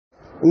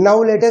Now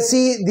let us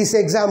see this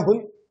example.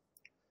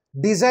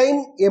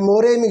 Design a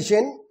Moray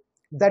machine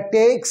that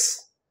takes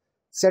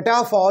set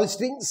of all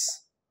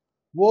strings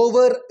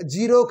over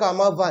 0,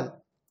 1.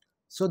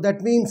 So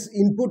that means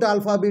input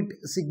alphabet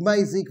sigma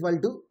is equal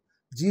to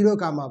 0,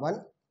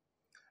 1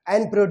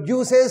 and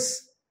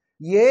produces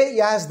A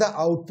as the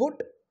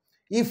output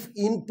if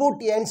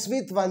input ends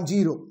with 1,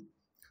 0.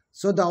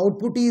 So the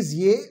output is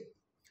A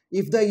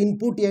if the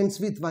input ends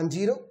with 1,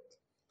 0,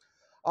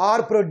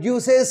 or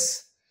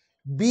produces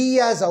B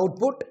as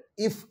output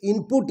if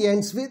input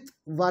ends with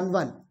 1,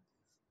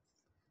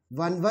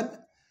 1.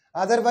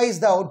 Otherwise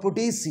the output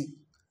is C.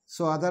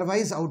 So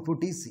otherwise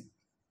output is C.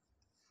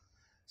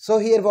 So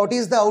here what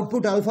is the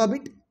output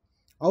alphabet?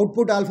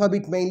 Output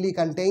alphabet mainly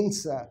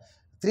contains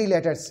 3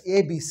 letters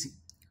A, B, C.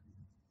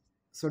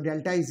 So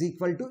delta is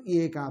equal to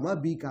A,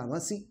 B,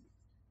 C.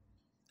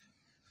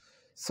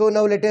 So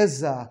now let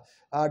us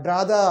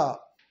draw the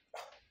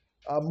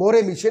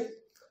Moray machine.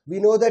 We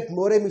know that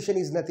Moray machine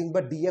is nothing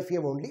but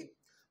DFA only,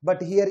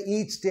 but here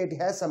each state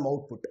has some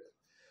output.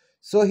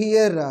 So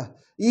here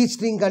each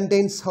string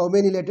contains how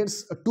many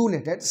letters? 2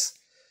 letters.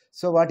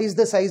 So what is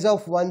the size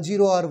of 1,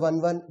 0 or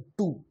 1, 1?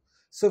 2.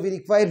 So we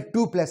require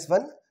 2 plus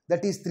 1,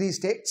 that is 3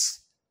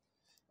 states.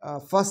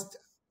 First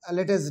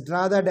let us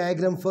draw the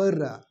diagram for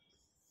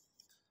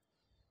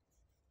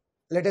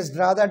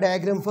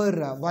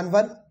 1,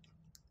 1.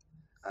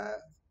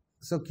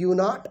 So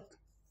Q0.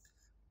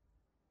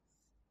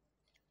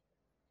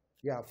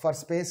 Yeah, for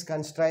space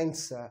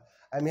constraints, I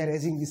am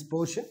erasing this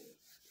portion.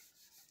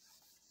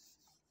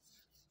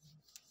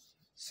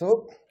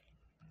 So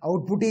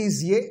output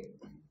is A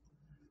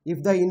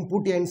if the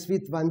input ends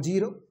with 1,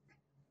 0.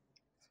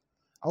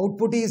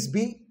 Output is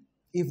B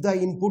if the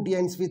input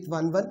ends with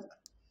 1, 1.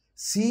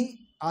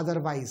 C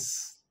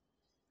otherwise.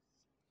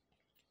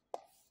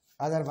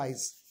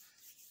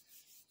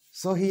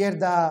 So here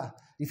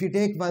if you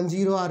take 1,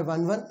 0 or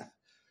 1, 1,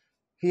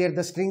 here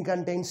the string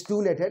contains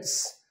 2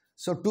 letters.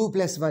 So 2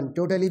 plus 1,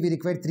 totally we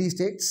require 3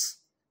 states.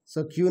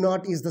 So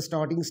Q0 is the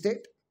starting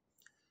state,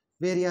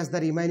 whereas the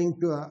remaining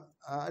 2,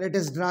 let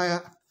us draw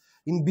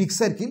in big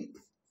circle.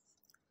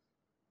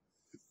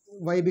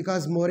 Why?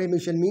 Because Moray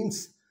machine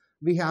means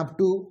we have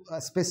to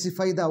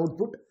specify the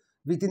output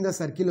within the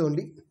circle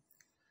only.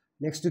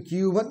 Next to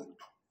Q1,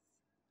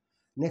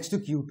 next to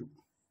Q2,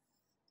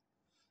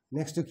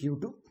 next to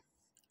Q2.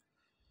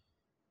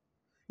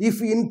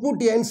 If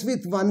input ends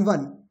with 1,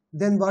 1,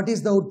 then what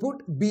is the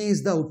output? B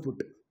is the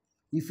output.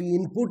 If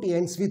input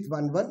ends with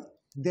 1, 1,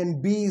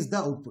 then B is the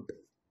output.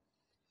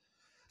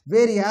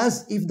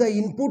 Whereas if the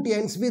input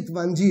ends with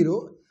 1,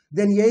 0,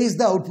 then A is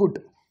the output.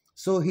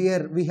 So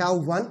here we have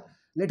 1.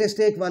 Let us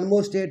take one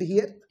more state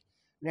here.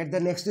 Let the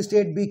next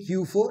state be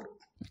Q4.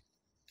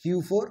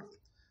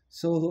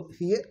 So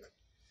here,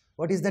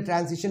 what is the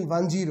transition?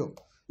 1, 0.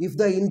 If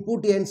the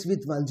input ends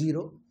with 1,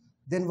 0,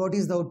 then what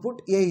is the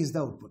output? A is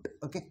the output.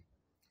 Okay.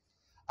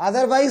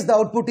 Otherwise the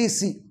output is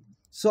C.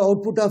 So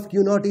output of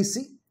Q0 is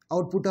C.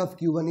 Output of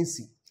Q1 is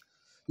C.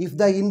 If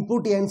the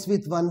input ends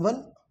with 1,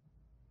 1,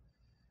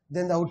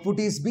 then the output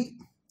is B.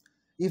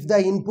 If the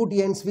input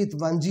ends with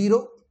 1,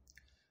 0,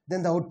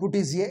 then the output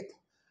is A.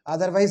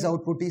 Otherwise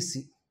output is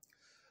C.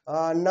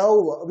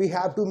 Now we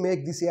have to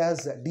make this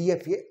as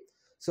DFA.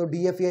 So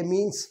DFA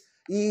means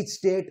each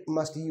state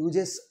must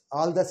use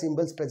all the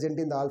symbols present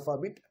in the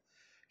alphabet.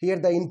 Here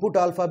the input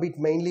alphabet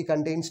mainly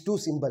contains 2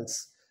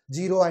 symbols,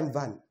 0 and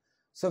 1.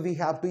 So we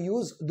have to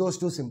use those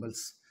 2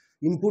 symbols.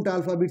 Input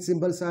alphabet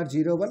symbols are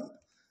 0, 1,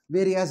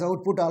 whereas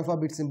output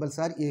alphabet symbols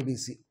are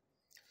ABC.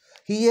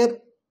 Here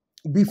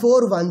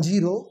before 1,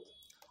 0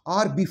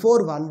 or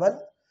before 1, 1,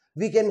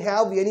 we can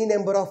have any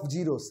number of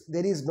zeros.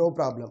 There is no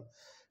problem.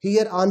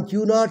 Here on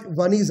Q0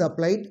 1 is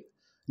applied.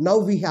 Now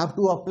we have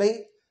to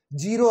apply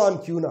 0 on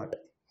Q0.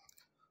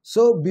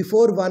 So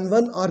before 1,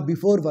 1 or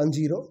before 1,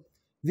 0,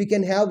 we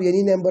can have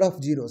any number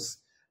of zeros.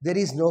 There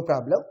is no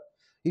problem.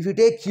 If you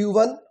take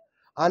Q1,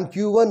 on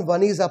Q1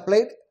 1 is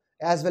applied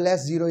as well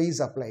as 0 is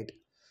applied.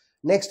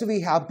 Next we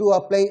have to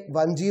apply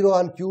 1, 0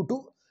 on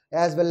Q2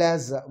 as well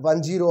as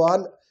 1, 0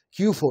 on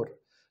Q4.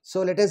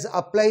 So let us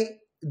apply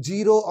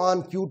 0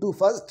 on Q2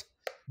 first,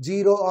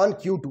 0 on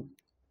Q2.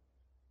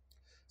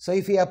 So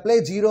if we apply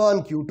 0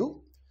 on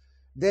Q2,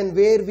 then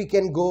where we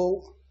can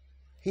go?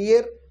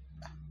 Here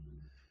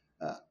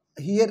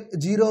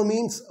 0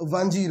 means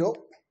 1, 0.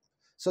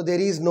 So there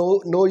is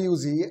no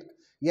use here.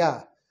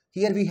 Yeah,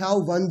 here we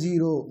have 1,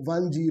 0,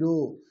 1,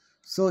 0.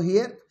 So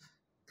here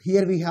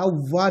we have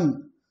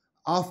 1.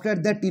 After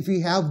that, if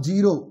we have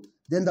 0,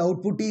 then the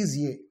output is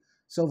A.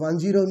 So 1,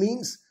 0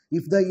 means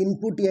if the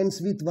input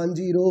ends with 1,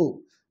 0,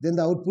 then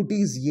the output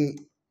is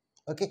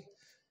A. Okay.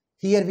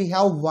 Here we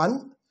have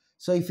 1.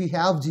 So if we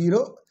have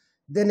 0,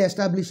 then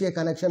establish a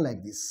connection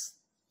like this.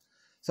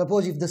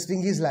 Suppose if the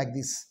string is like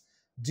this,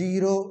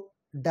 0,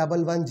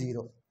 1, 1,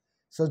 0.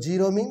 So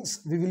 0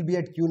 means we will be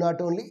at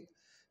Q0 only.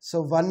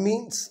 So 1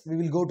 means we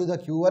will go to the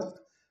Q1.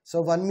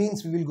 So 1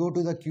 means we will go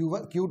to the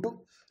Q2.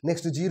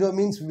 Next 0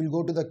 means we will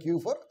go to the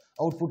Q4.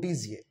 Output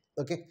is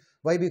A. Okay.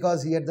 Why?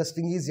 Because here the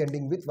string is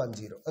ending with 1,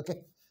 0. Okay.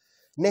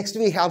 Next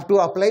we have to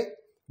apply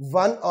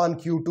 1 on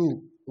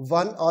Q2.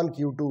 1 on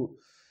Q2.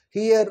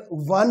 Here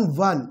 1,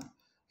 1.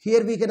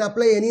 Here we can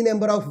apply any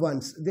number of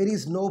ones. There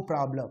is no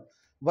problem.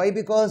 Why?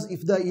 Because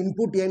if the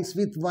input ends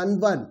with 1,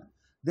 1,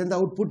 then the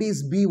output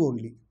is B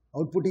only.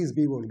 Output is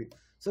B only.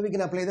 So we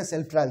can apply the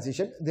self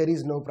transition. There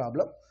is no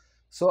problem.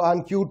 So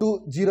on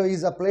Q2, 0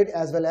 is applied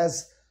as well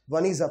as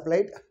 1 is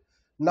applied.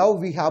 Now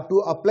we have to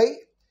apply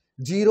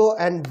 0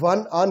 and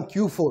 1 on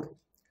Q4.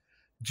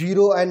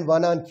 0 and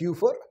 1 on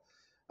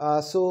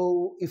Q4.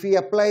 So if we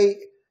apply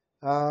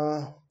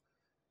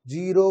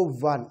 0,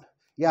 1.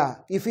 Yeah,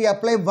 if we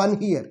apply 1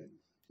 here,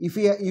 if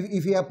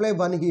we apply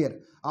 1 here,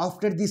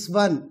 after this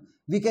 1,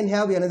 we can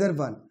have another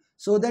 1.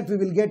 So that we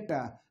will get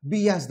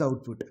B as the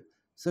output.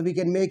 So we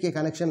can make a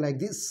connection like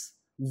this,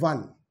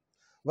 1.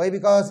 Why?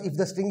 Because if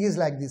the string is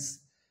like this,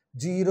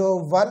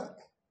 0, 1,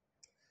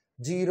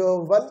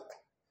 0, 1,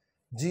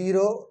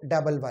 0,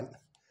 double 1.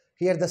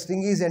 Here the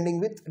string is ending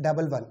with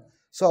double 1.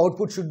 So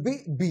output should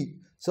be B.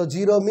 So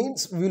 0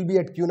 means we will be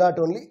at Q0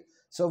 only.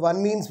 So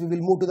 1 means we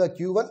will move to the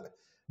Q1.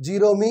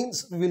 0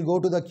 means we will go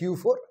to the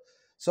Q4.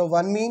 So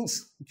 1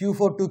 means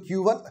Q4 to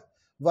Q1.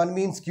 1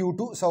 means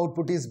Q2. So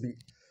output is B.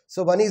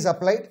 So 1 is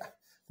applied.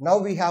 Now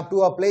we have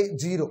to apply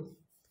 0.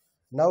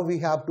 Now we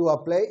have to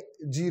apply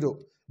 0.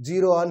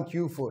 0 on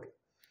Q4.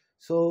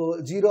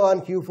 So 0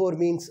 on Q4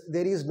 means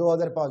there is no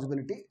other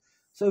possibility.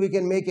 So we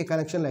can make a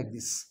connection like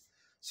this.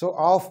 So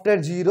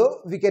after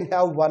 0, we can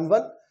have 1,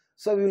 1.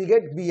 So we will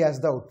get B as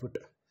the output.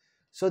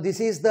 So this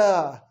is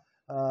the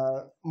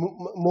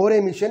more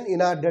emission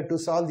in order to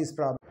solve this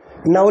problem.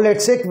 Now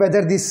let's check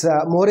whether this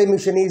more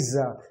emission is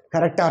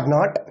correct or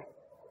not.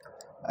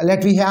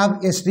 Let we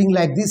have a string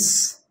like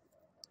this,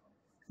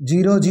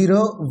 0,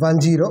 0,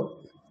 1, 0.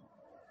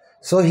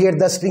 So here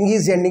the string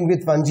is ending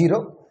with 1,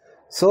 0.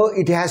 So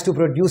it has to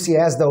produce A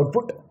as the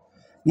output.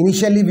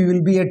 Initially we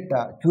will be at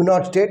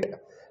Q0 state.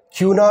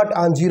 Q0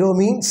 on 0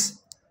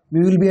 means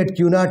we will be at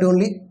Q0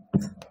 only.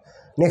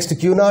 Next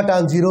Q0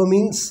 on 0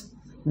 means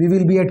we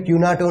will be at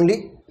Q0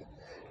 only.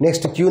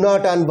 Next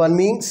Q0 on 1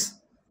 means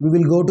we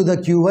will go to the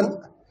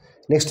Q1.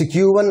 Next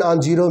Q1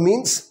 on 0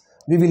 means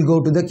we will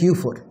go to the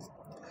Q4.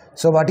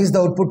 So what is the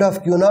output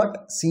of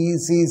Q0? C,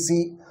 C,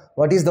 C.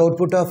 What is the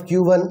output of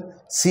Q1?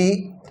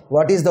 C.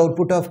 What is the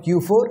output of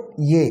Q4?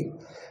 A.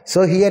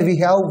 So here we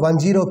have 1,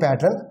 0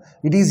 pattern.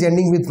 It is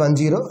ending with 1,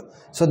 0.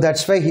 So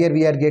that's why here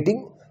we are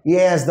getting A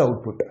as the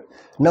output.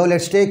 Now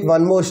let's take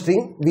one more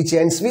string which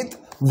ends with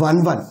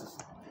 1, 1.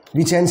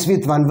 Which ends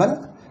with 1,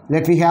 1.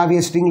 Let me have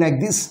a string like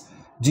this,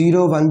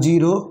 0, 1,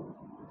 0,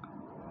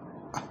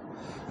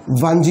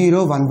 1,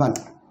 0, 1, 1.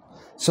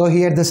 So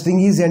here the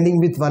string is ending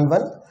with 1,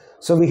 1.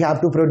 So we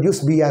have to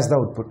produce B as the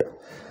output.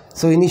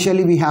 So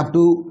initially we have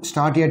to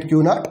start at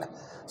Q0.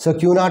 So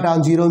Q0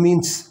 on 0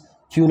 means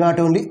Q0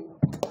 only.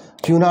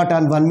 Q0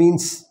 on 1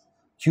 means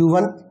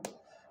Q1.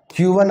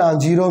 Q1 on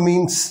 0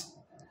 means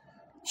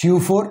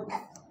Q4.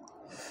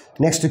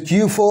 Next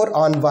Q4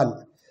 on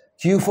 1.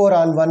 Q4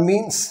 on 1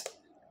 means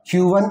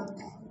Q1.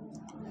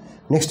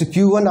 Next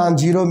Q1 on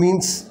 0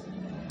 means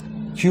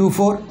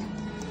Q4.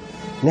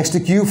 Next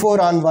Q4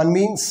 on 1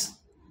 means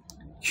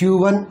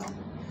Q1.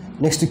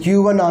 Next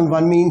Q1 on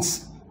 1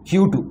 means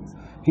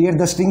Q2. Here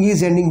the string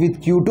is ending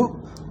with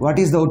Q2. What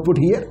is the output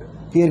here?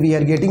 Here we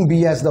are getting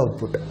B as the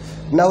output.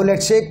 Now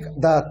let's check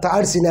the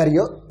third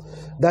scenario.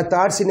 The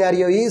third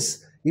scenario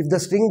is if the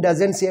string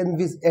doesn't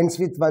ends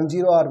with 1,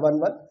 0 or 1,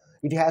 1,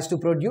 it has to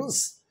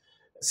produce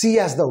C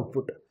as the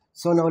output.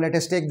 So now let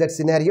us take that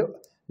scenario.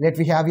 Let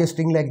we have a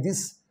string like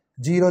this,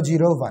 0,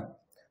 0, 1.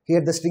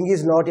 Here the string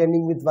is not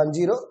ending with 1,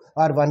 0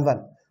 or 1,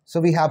 1. So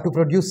we have to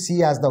produce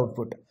C as the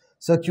output.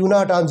 So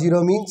Q0 on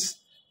 0 means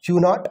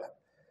Q0.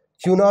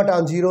 Q0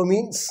 on 0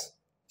 means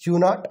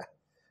Q0.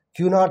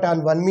 Q0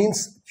 on 1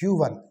 means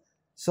Q1.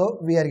 So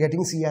we are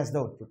getting C as the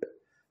output.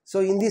 So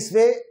in this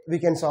way we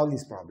can solve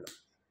this problem.